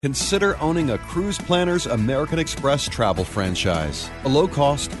Consider owning a Cruise Planners American Express travel franchise. A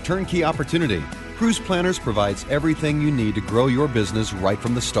low-cost, turnkey opportunity. Cruise Planners provides everything you need to grow your business right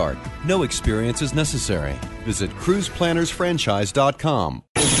from the start. No experience is necessary. Visit cruiseplannersfranchise.com.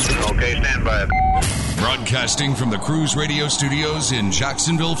 Okay, stand by. Broadcasting from the Cruise Radio Studios in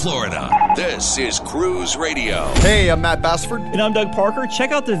Jacksonville, Florida. This is Cruise Radio. Hey, I'm Matt Bassford. And I'm Doug Parker.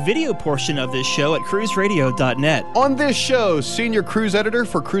 Check out the video portion of this show at cruiseradio.net. On this show, senior cruise editor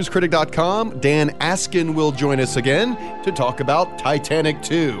for cruisecritic.com, Dan Askin, will join us again to talk about Titanic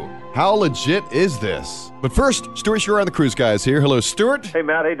 2. How legit is this? But first, Stuart Scherer on the Cruise Guys here. Hello, Stuart. Hey,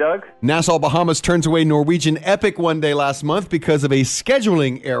 Matt. Hey, Doug. Nassau, Bahamas turns away Norwegian Epic one day last month because of a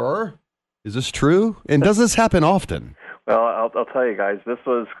scheduling error. Is this true? And does this happen often? Well, I'll tell you guys, this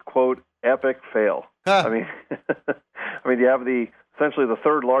was, quote, epic fail. I mean, you have essentially the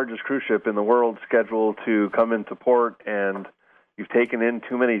third largest cruise ship in the world scheduled to come into port, and you've taken in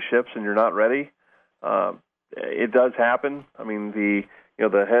too many ships and you're not ready. It does happen. I mean, the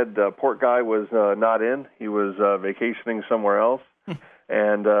head port guy was not in. He was vacationing somewhere else.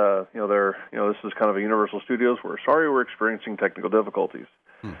 And, this is kind of a Universal Studios. We're sorry we're experiencing technical difficulties.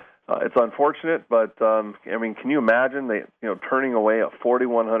 It's unfortunate, but, can you imagine turning away a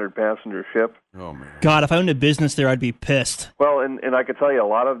 4,100 passenger ship? Oh, man. God, if I owned a business there, I'd be pissed. Well, and I could tell you a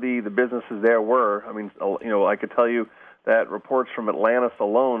lot of the businesses there were. I could tell you that reports from Atlantis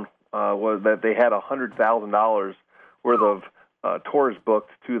alone was that they had $100,000 worth of tours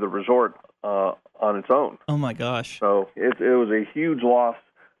booked to the resort on its own. Oh, my gosh. So it was a huge loss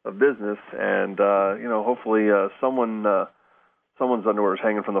of business, and, hopefully someone's underwear is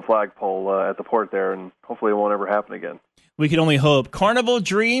hanging from the flagpole at the port there, and hopefully it won't ever happen again. We can only hope. Carnival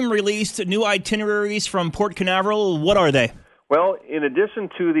Dream released new itineraries from Port Canaveral. What are they? Well, in addition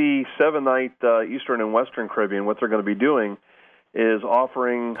to the 7-night Eastern and Western Caribbean, what they're going to be doing is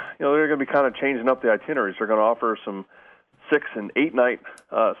offering, they're going to be kind of changing up the itineraries. They're going to offer some 6- and 8-night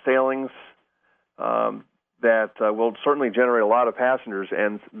sailings that will certainly generate a lot of passengers.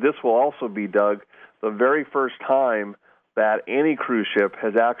 And this will also be, Doug, the very first time that any cruise ship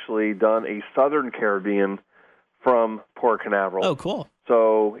has actually done a Southern Caribbean from Port Canaveral. Oh, cool.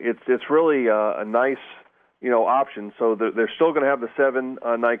 So it's really a nice, option. So they're still going to have the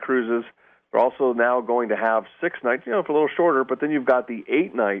 7-night cruises. They're also now going to have 6 nights, for a little shorter, but then you've got the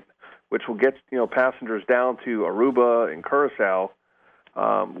 8-night, which will get, passengers down to Aruba and Curacao,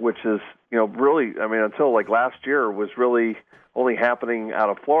 which is, really, until like last year was really only happening out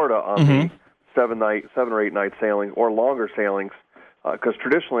of Florida on the 7 or 8 night sailing or longer sailings, because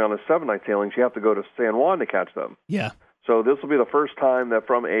traditionally on the 7-night sailings you have to go to San Juan to catch them. Yeah. So this will be the first time that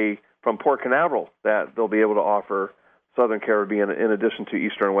from Port Canaveral that they'll be able to offer Southern Caribbean in addition to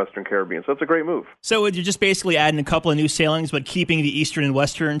Eastern and Western Caribbean. So it's a great move. So you're just basically adding a couple of new sailings, but keeping the Eastern and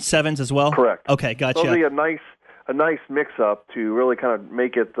Western 7s as well? Correct. Okay, gotcha. So it'll be a nice mix up to really kind of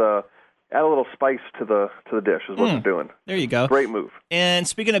make it. Add a little spice to the dish is what they're doing. There you go. Great move. And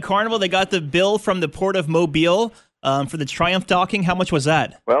speaking of Carnival, they got the bill from the Port of Mobile for the Triumph docking. How much was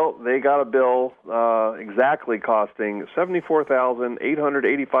that? Well, they got a bill exactly costing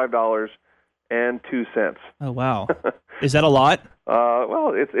 $74,885.02. Oh, wow. Is that a lot?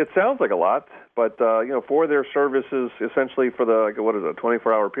 Well, it sounds like a lot, but for their services, essentially for the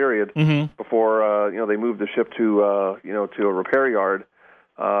 24-hour period before they move the ship to to a repair yard.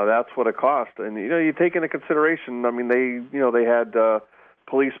 That's what it cost, and you take into consideration. They had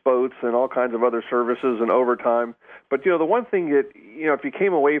police boats and all kinds of other services and overtime. But the one thing that if you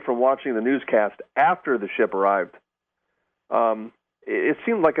came away from watching the newscast after the ship arrived, it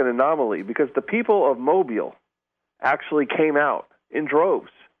seemed like an anomaly because the people of Mobile actually came out in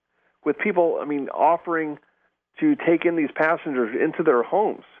droves with people. Offering to take in these passengers into their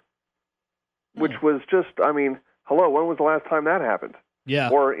homes, which was just. Hello, when was the last time that happened?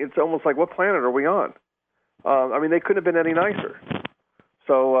 Yeah. Or it's almost like, what planet are we on? They couldn't have been any nicer.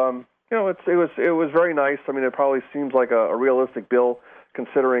 So, it was very nice. It probably seems like a realistic bill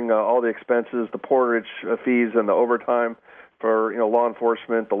considering all the expenses, the porterage fees, and the overtime for law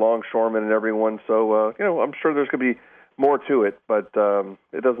enforcement, the longshoremen, and everyone. So, I'm sure there's going to be more to it, but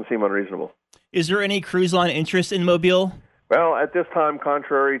it doesn't seem unreasonable. Is there any cruise line interest in Mobile? Well, at this time,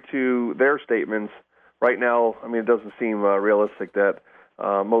 contrary to their statements, right now, it doesn't seem realistic that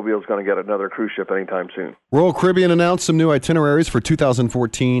Mobile's going to get another cruise ship anytime soon. Royal Caribbean announced some new itineraries for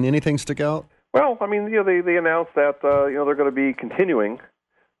 2014. Anything stick out? Well, they announced that they're going to be continuing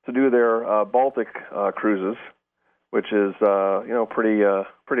to do their Baltic cruises, which is pretty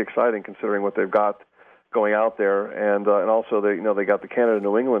exciting considering what they've got going out there, and also they got the Canada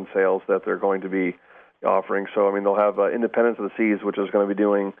New England sails that they're going to be offering. So, I mean, they'll have Independence of the Seas, which is going to be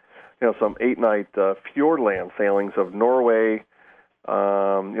doing, some 8-night Fjordland sailings of Norway.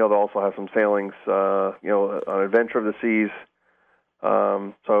 They'll also have some sailings, on Adventure of the Seas.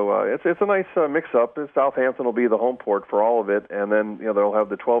 It's a nice mix-up. Southampton will be the home port for all of it, and then they'll have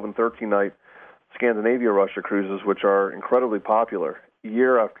the 12 and 13-night Scandinavia-Russia cruises, which are incredibly popular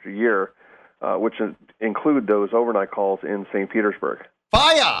year after year, which include those overnight calls in St. Petersburg.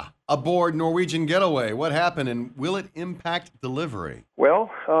 Fire aboard Norwegian Getaway. What happened, and will it impact delivery? Well,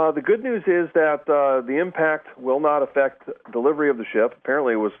 the good news is that the impact will not affect delivery of the ship.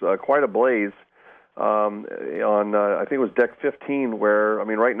 Apparently, it was quite a blaze on I think it was deck 15, where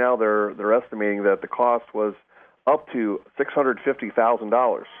right now they're estimating that the cost was up to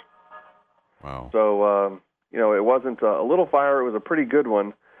 $650,000. Wow. So it wasn't a little fire; it was a pretty good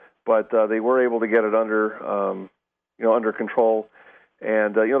one, but they were able to get it under control.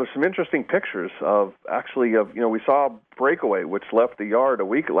 And there's some interesting pictures of we saw Breakaway, which left the yard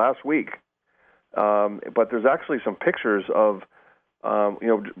last week, but there's actually some pictures of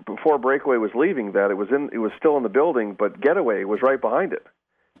before Breakaway was leaving, that it was still in the building, but Getaway was right behind it,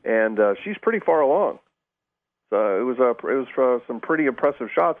 and she's pretty far along. So it was some pretty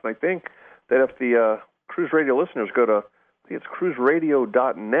impressive shots, and I think that if the Cruise Radio listeners go to, it's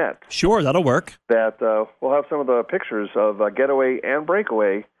cruiseradio.net. Sure, that'll work. That we'll have some of the pictures of Getaway and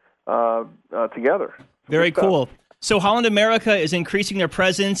Breakaway together. Very cool. So Holland America is increasing their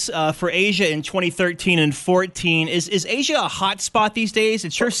presence for Asia in 2013 and 14. Is Asia a hot spot these days?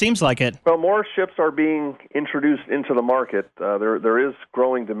 It sure seems like it. Well, more ships are being introduced into the market. There is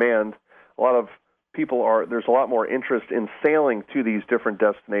growing demand. There's a lot more interest in sailing to these different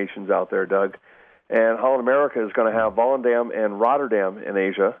destinations out there, Doug. And Holland America is going to have Volendam and Rotterdam in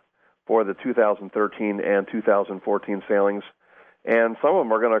Asia for the 2013 and 2014 sailings. And some of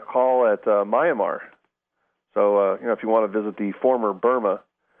them are going to call at Myanmar. So, if you want to visit the former Burma,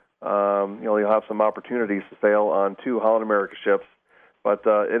 you'll have some opportunities to sail on 2 Holland America ships. But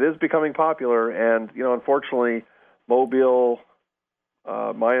it is becoming popular, and, unfortunately, Mobile,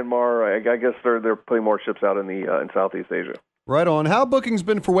 Myanmar, I guess they're putting more ships out in Southeast Asia. Right on. How bookings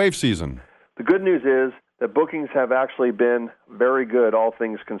been for wave season? The good news is that bookings have actually been very good, all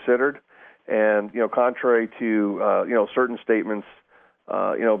things considered. And, contrary to, certain statements,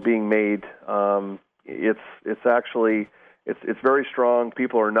 being made, it's actually very strong.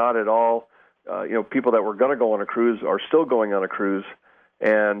 People are not at all, people that were going to go on a cruise are still going on a cruise.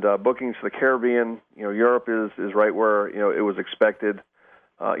 And bookings to the Caribbean, Europe is right where, it was expected.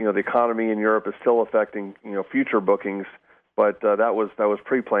 The economy in Europe is still affecting, future bookings. But that was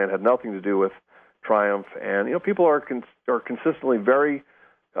pre-planned, had nothing to do with Triumph. And, people are consistently very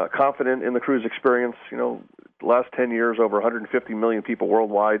confident in the cruise experience. The last 10 years, over 150 million people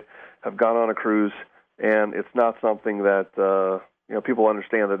worldwide have gone on a cruise. And it's not something that, people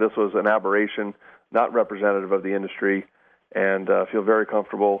understand that this was an aberration, not representative of the industry, and feel very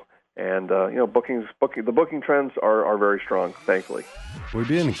comfortable. And, the booking trends are very strong, thankfully. Muy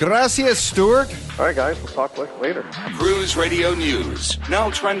bien. Gracias, Stuart. All right, guys, we'll talk later. Cruise Radio News, now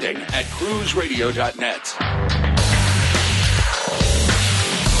trending at cruiseradio.net.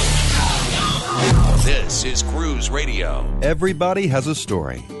 This is Cruise Radio. Everybody has a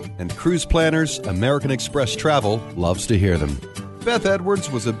story, and Cruise Planners American Express Travel loves to hear them. Beth Edwards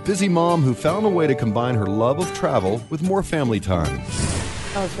was a busy mom who found a way to combine her love of travel with more family time.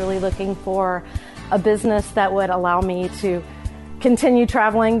 I was really looking for a business that would allow me to continue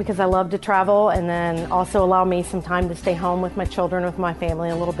traveling because I love to travel, and then also allow me some time to stay home with my children, with my family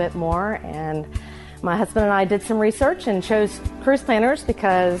a little bit more. And my husband and I did some research and chose Cruise Planners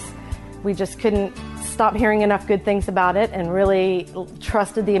because we just couldn't stop hearing enough good things about it, and really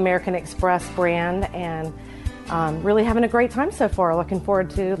trusted the American Express brand, and really having a great time so far. Looking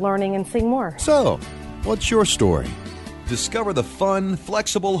forward to learning and seeing more. So, what's your story? Discover the fun,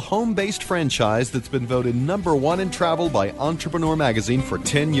 flexible, home-based franchise that's been voted #1 in travel by Entrepreneur Magazine for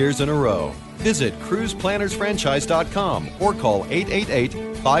 10 years in a row. Visit cruiseplannersfranchise.com or call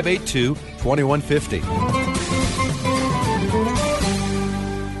 888-582-2150.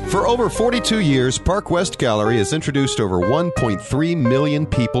 For over 42 years, Park West Gallery has introduced over 1.3 million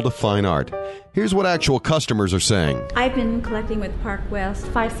people to fine art. Here's what actual customers are saying. I've been collecting with Park West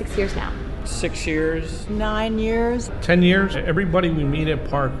 5-6 years now. 6 years. 9 years. 10 years. Everybody we meet at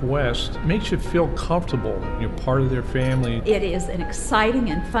Park West makes you feel comfortable. You're part of their family. It is an exciting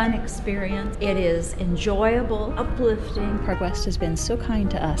and fun experience. It is enjoyable, uplifting. Park West has been so kind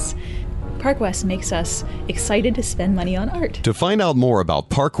to us. Park West makes us excited to spend money on art. To find out more about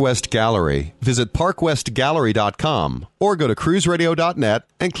Park West Gallery, visit parkwestgallery.com or go to cruiseradio.net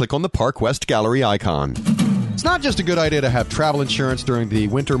and click on the Park West Gallery icon. It's not just a good idea to have travel insurance during the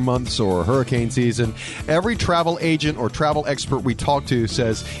winter months or hurricane season. Every travel agent or travel expert we talk to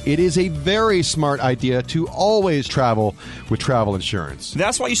says it is a very smart idea to always travel with travel insurance.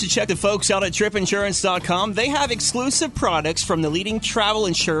 That's why you should check the folks out at tripinsurance.com. They have exclusive products from the leading travel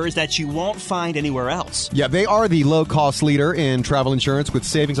insurers that you won't find anywhere else. Yeah, they are the low-cost leader in travel insurance with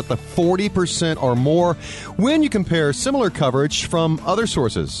savings up to 40% or more when you compare similar coverage from other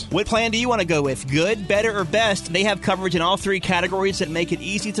sources. What plan do you want to go with? Good, better, or best? They have coverage in all three categories that make it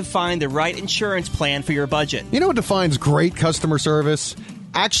easy to find the right insurance plan for your budget. You know what defines great customer service?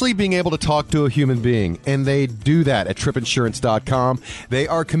 Actually being able to talk to a human being, and they do that at tripinsurance.com. They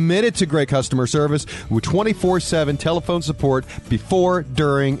are committed to great customer service with 24/7 telephone support before,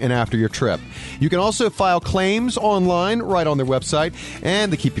 during, and after your trip. You can also file claims online right on their website,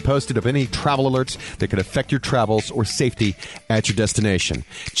 and they keep you posted of any travel alerts that could affect your travels or safety at your destination.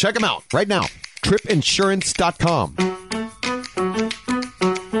 Check them out right now. tripinsurance.com.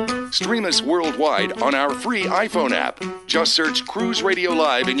 Stream us worldwide on our free iPhone app. Just search Cruise Radio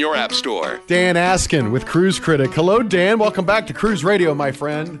Live in your app store. Dan Askin with Cruise Critic. Hello, Dan. Welcome back to Cruise Radio, my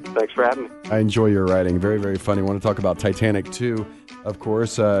friend. Thanks for having me. I enjoy your writing. Very, very funny. I want to talk about Titanic 2, of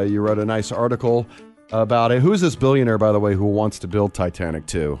course. You wrote a nice article about it. Who's this billionaire, by the way, who wants to build Titanic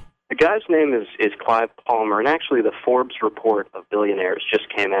 2? The guy's name is Clive Palmer, and actually the Forbes report of billionaires just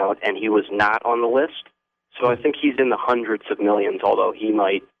came out, and he was not on the list. So I think he's in the hundreds of millions, although he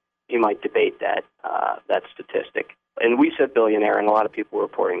might debate that statistic. And we said billionaire, and a lot of people were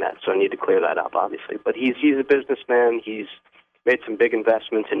reporting that, so I need to clear that up, obviously. But he's a businessman. He's made some big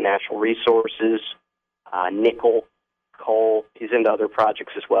investments in natural resources, nickel, coal. He's into other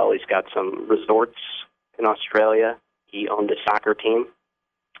projects as well. He's got some resorts in Australia. He owned a soccer team.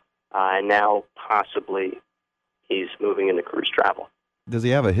 And now, possibly, he's moving into cruise travel. Does he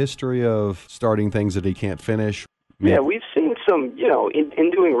have a history of starting things that he can't finish? Yeah, we've seen some,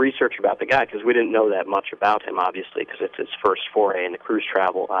 in doing research about the guy, because we didn't know that much about him, obviously, because it's his first foray into cruise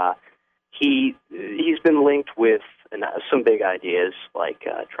travel. He's been linked with some big ideas, like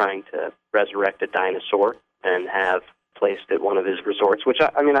trying to resurrect a dinosaur and have placed at one of his resorts, which,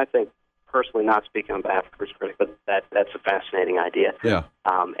 I think, personally, not speaking on behalf of Cruise Critic, but that's a fascinating idea. Yeah.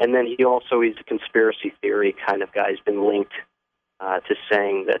 And then he's a conspiracy theory kind of guy. He's been linked to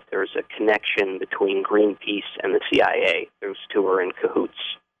saying that there's a connection between Greenpeace and the CIA. Those two are in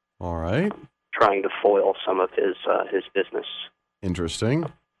cahoots. All right. Trying to foil some of his business. Interesting.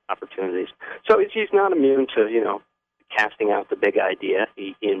 Opportunities. So he's not immune to, casting out the big idea.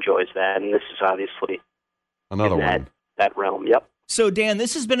 He enjoys that, and this is obviously another one. That realm, yep. So, Dan,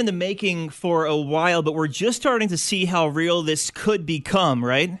 this has been in the making for a while, but we're just starting to see how real this could become,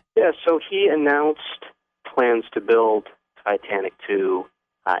 right? Yeah, so he announced plans to build Titanic 2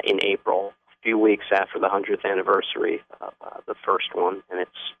 in April, a few weeks after the 100th anniversary of the first one and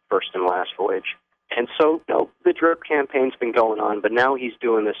its first and last voyage. And so, the drip campaign's been going on, but now he's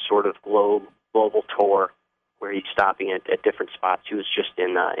doing this sort of global tour where he's stopping at different spots. He was just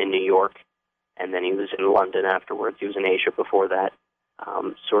in New York, and then he was in London afterwards. He was in Asia before that,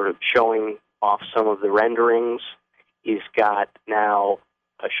 sort of showing off some of the renderings. He's got now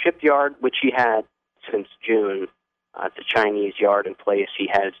a shipyard, which he had since June. It's a Chinese yard in place. He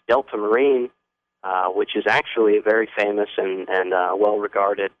has Delta Marine, which is actually a very famous and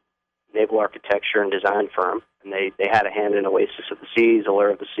well-regarded naval architecture and design firm. And they had a hand in Oasis of the Seas,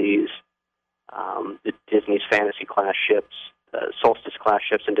 Allure of the Seas, Disney's Fantasy-class ships, Solstice-class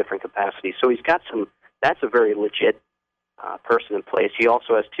ships in different capacities. So he's got that's a very legit person in place. He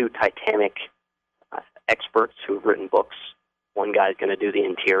also has two Titanic experts who have written books. One guy's going to do the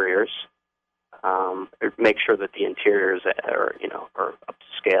interiors, make sure that the interiors are up to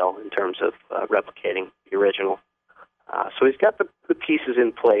scale in terms of replicating the original. So he's got the pieces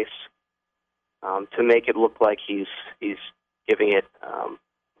in place to make it look like he's giving it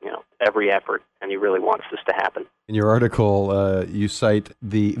every effort, and he really wants this to happen. In your article, you cite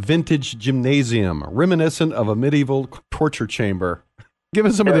the vintage gymnasium, reminiscent of a medieval torture chamber. Give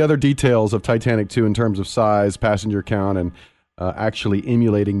us some of the other details of Titanic 2 in terms of size, passenger count, and actually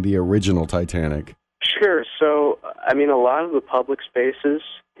emulating the original Titanic. Sure. So, a lot of the public spaces,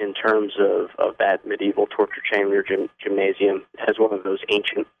 in terms of that medieval torture chamber gymnasium, has one of those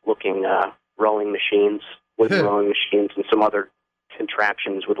ancient-looking rowing machines, wooden rowing machines, and some other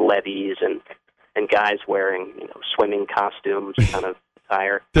contraptions with levees and and guys wearing swimming costumes kind of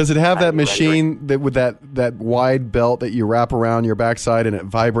attire. Does it have that Ready. machine that with that wide belt that you wrap around your backside and it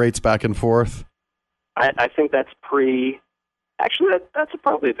vibrates back and forth? I think that's actually that's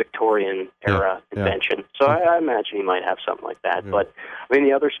probably a Victorian era invention. So I imagine he might have something like that. Yeah. But I mean,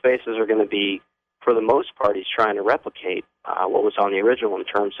 the other spaces are going to be, for the most part, he's trying to replicate what was on the original in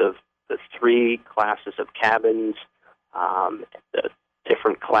terms of the 3 classes of cabins, the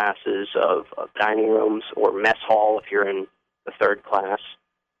different classes of dining rooms or mess hall if you're in the 3rd class,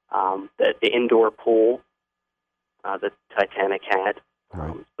 the indoor pool that Titanic had,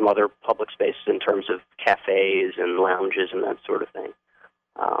 some other public spaces in terms of cafes and lounges and that sort of thing.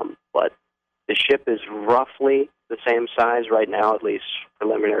 But the ship is roughly the same size right now, at least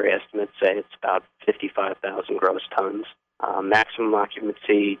preliminary estimates say it's about 55,000 gross tons. Maximum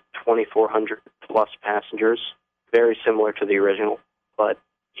occupancy, 2,400 plus passengers, very similar to the original. But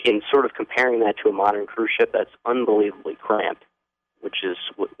in sort of comparing that to a modern cruise ship, that's unbelievably cramped, which is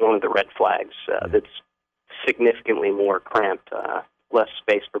one of the red flags. That's significantly more cramped, less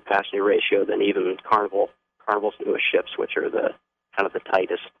space per passenger ratio than even Carnival's newest ships, which are the kind of the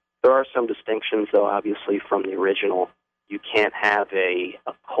tightest. There are some distinctions, though, obviously, from the original. You can't have a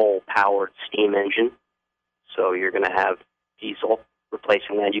coal-powered steam engine, so you're going to have diesel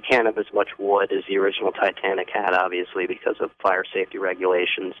replacing that. You can't have as much wood as the original Titanic had, obviously, because of fire safety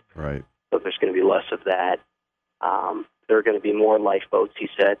regulations. Right. So there's going to be less of that. There are going to be more lifeboats, he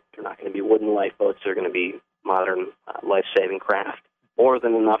said. They're not going to be wooden lifeboats. They're going to be modern life-saving craft. More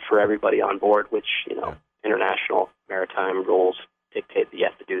than enough for everybody on board, which, international maritime rules dictate that you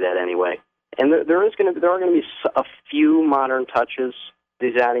have to do that anyway. And there are going to be a few modern touches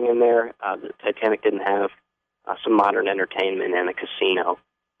that he's adding in there. The Titanic didn't have some modern entertainment and a casino.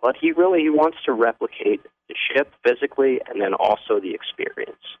 But he wants to replicate the ship physically and then also the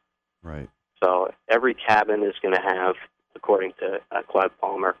experience. Right. So every cabin is going to have, according to Clive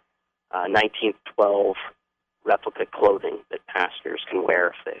Palmer, 1912 replica clothing that passengers can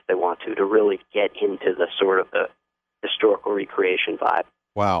wear if they want to really get into the sort of the historical recreation vibe.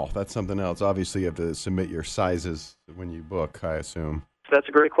 Wow, that's something else. Obviously, you have to submit your sizes when you book, I assume. So that's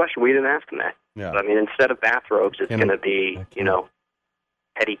a great question. We didn't ask him that. Yeah. But, I mean, instead of bathrobes, it's going to be,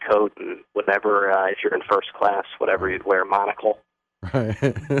 petticoat and whatever, if you're in first class, whatever you'd wear, monocle. Right.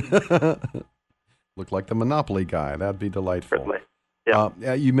 Look like the Monopoly guy. That'd be delightful. Certainly.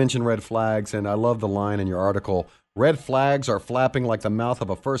 Yeah. You mentioned red flags, and I love the line in your article, red flags are flapping like the mouth of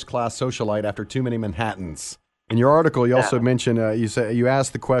a first-class socialite after too many Manhattans. In your article, you also mentioned, you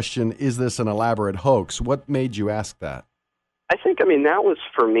asked the question, is this an elaborate hoax? What made you ask that? I think, that was,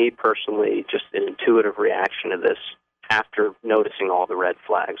 for me personally, just an intuitive reaction to this after noticing all the red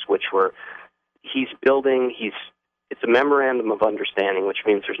flags, which were, it's a memorandum of understanding, which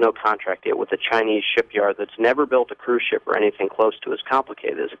means there's no contract yet, with a Chinese shipyard that's never built a cruise ship or anything close to as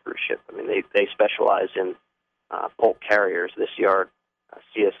complicated as a cruise ship. They specialize in bulk carriers, this yard,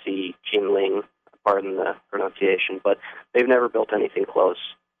 CSC Jinling, pardon the pronunciation, but they've never built anything close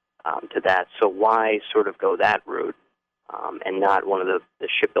to that. So why sort of go that route and not one of the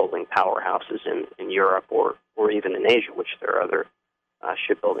shipbuilding powerhouses in Europe or even in Asia, which there are other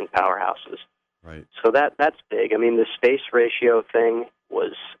shipbuilding powerhouses. Right. So that's big. The space ratio thing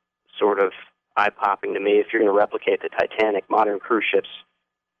was sort of eye-popping to me. If you're going to replicate the Titanic, modern cruise ships,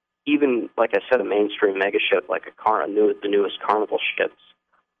 even, like I said, a mainstream megaship like the newest Carnival ships,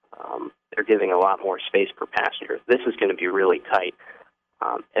 they're giving a lot more space per passenger. This is going to be really tight.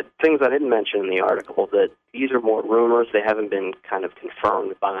 And things I didn't mention in the article, that these are more rumors. They haven't been kind of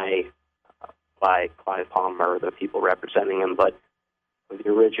confirmed by Clive Palmer or the people representing him, but the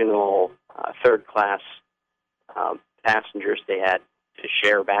original third-class passengers, they had to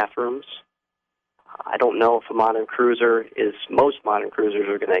share bathrooms. I don't know if most modern cruisers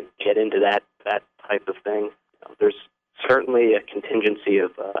are going to get into that type of thing. There's certainly a contingent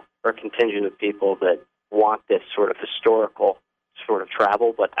of people that want this sort of historical sort of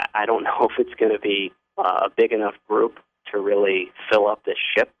travel, but I don't know if it's going to be a big enough group to really fill up this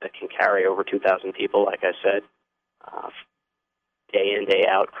ship that can carry over 2,000 people, like I said, day in, day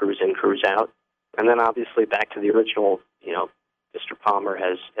out, cruise in, cruise out. And then obviously back to the original, Mr. Palmer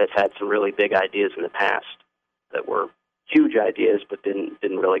has had some really big ideas in the past that were huge ideas but didn't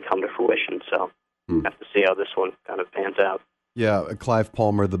really come to fruition. So we'll have to see how this one kind of pans out. Yeah, Clive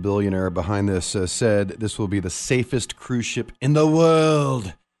Palmer, the billionaire behind this, said this will be the safest cruise ship in the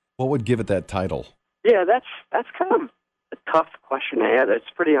world. What would give it that title? Yeah, that's kind of a tough question to answer. It's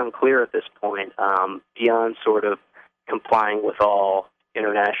pretty unclear at this point, beyond sort of complying with all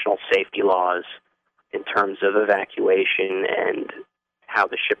international safety laws in terms of evacuation and how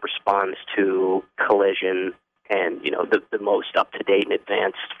the ship responds to collision and, the most up-to-date and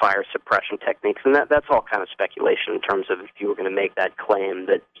advanced fire suppression techniques. And that's all kind of speculation in terms of if you were going to make that claim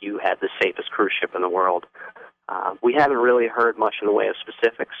that you had the safest cruise ship in the world. We haven't really heard much in the way of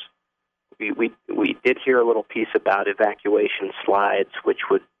specifics. We did hear a little piece about evacuation slides, which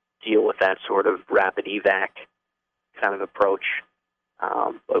would deal with that sort of rapid evac kind of approach.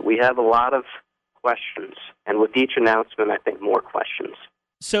 But we have a lot of questions, and with each announcement, I think more questions.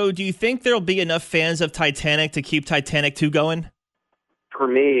 So do you think there'll be enough fans of Titanic to keep Titanic 2 going? For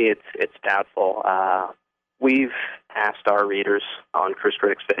me, it's doubtful. We've asked our readers on Cruise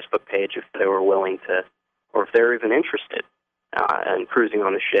Critics' Facebook page if they were willing to, or if they were even interested in cruising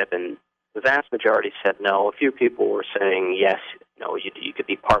on the ship, and the vast majority said no. A few people were saying yes, you could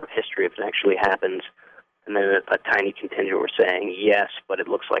be part of history if it actually happens. And then a tiny contingent were saying yes, but it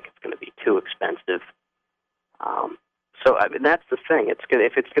looks like it's going to be too expensive. So that's the thing.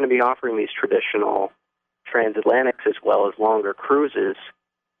 If it's going to be offering these traditional transatlantics as well as longer cruises,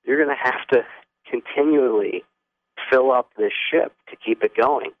 you're going to have to continually fill up this ship to keep it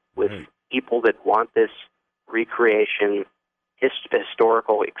going with people that want this recreation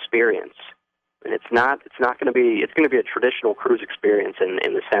historical experience. And it's going to be a traditional cruise experience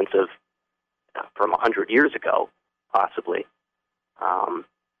in the sense of from 100 years ago, possibly.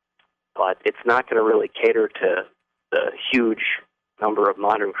 But it's not going to really cater to the huge number of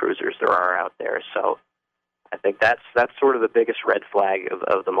modern cruisers there are out there. So I think that's sort of the biggest red flag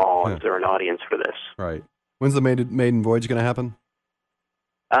of them all. Is there an audience for this? Right. When's the maiden voyage going to happen?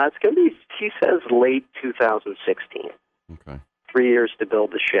 It's going to be, he says, late 2016. Okay. 3 years to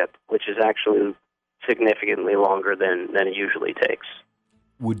build the ship, which is actually significantly longer than it usually takes.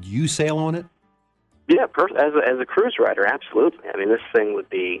 Would you sail on it? Yeah, as a cruise rider, absolutely. I mean, this thing would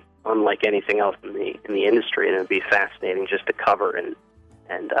be unlike anything else in the industry, and it would be fascinating just to cover and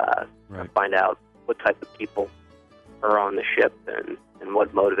find out what type of people are on the ship and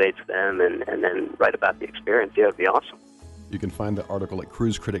what motivates them, and then write about the experience. Yeah, it would be awesome. You can find the article at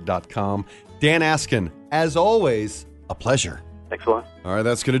cruisecritic.com. Dan Askin, as always, a pleasure. Thanks a lot. All right,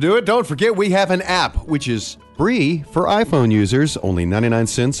 that's going to do it. Don't forget, we have an app, which is free for iPhone users, only 99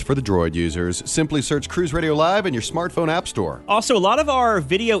 cents for the Droid users. Simply search Cruise Radio Live in your smartphone app store. Also, a lot of our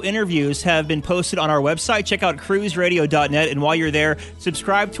video interviews have been posted on our website. Check out cruiseradio.net, and while you're there,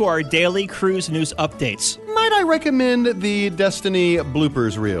 subscribe to our daily cruise news updates. Might I recommend the Destiny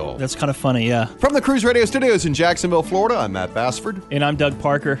bloopers reel? That's kind of funny, yeah. From the Cruise Radio Studios in Jacksonville, Florida, I'm Matt Bassford. And I'm Doug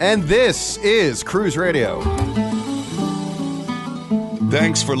Parker. And this is Cruise Radio.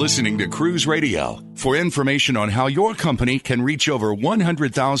 Thanks for listening to Cruise Radio. For information on how your company can reach over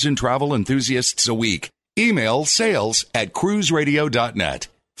 100,000 travel enthusiasts a week, email sales@cruiseradio.net.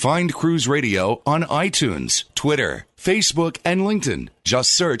 Find Cruise Radio on iTunes, Twitter, Facebook, and LinkedIn.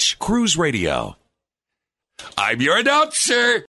 Just search Cruise Radio. I'm your announcer,